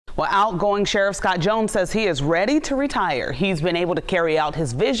Well, outgoing Sheriff Scott Jones says he is ready to retire. He's been able to carry out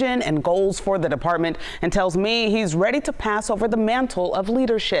his vision and goals for the department and tells me he's ready to pass over the mantle of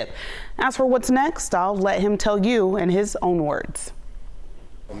leadership. As for what's next, I'll let him tell you in his own words.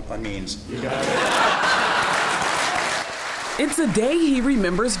 It's a day he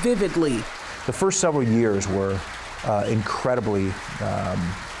remembers vividly. The first several years were incredibly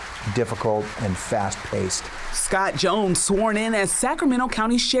difficult and fast-paced. Scott Jones sworn in as Sacramento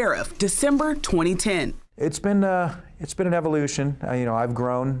County Sheriff, December 2010. It's been an evolution. I've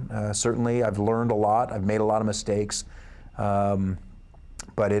grown. Certainly, I've learned a lot. I've made a lot of mistakes,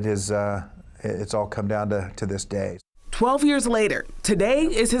 but it's all come down to this day. 12 years later, today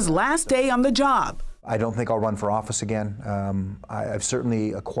is his last day on the job. I don't think I'll run for office again. I've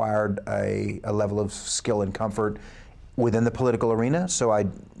certainly acquired a level of skill and comfort within the political arena, so I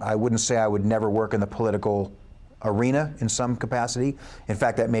wouldn't say I would never work in the political arena in some capacity. In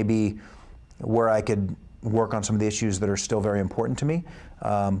fact, that may be where I could work on some of the issues that are still very important to me,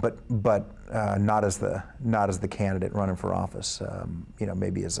 but not as the candidate running for office.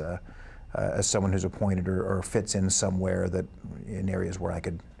 Maybe as someone who's appointed or fits in somewhere that in areas where I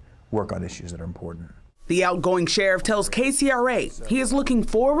could work on issues that are important. The outgoing sheriff tells KCRA he is looking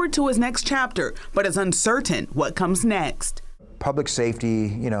forward to his next chapter, but is uncertain what comes next. Public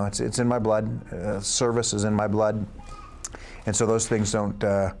safety, it's in my blood. Service is in my blood, and so those things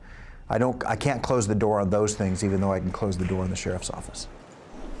I can't close the door on those things, even though I can close the door in the sheriff's office.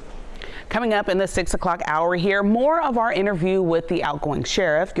 Coming up in the 6 o'clock hour here, more of our interview with the outgoing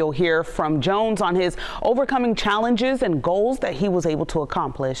sheriff. You'll hear from Jones on his overcoming challenges and goals that he was able to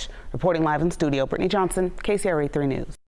accomplish. Reporting live in studio, Brittany Johnson, KCRA 3 News.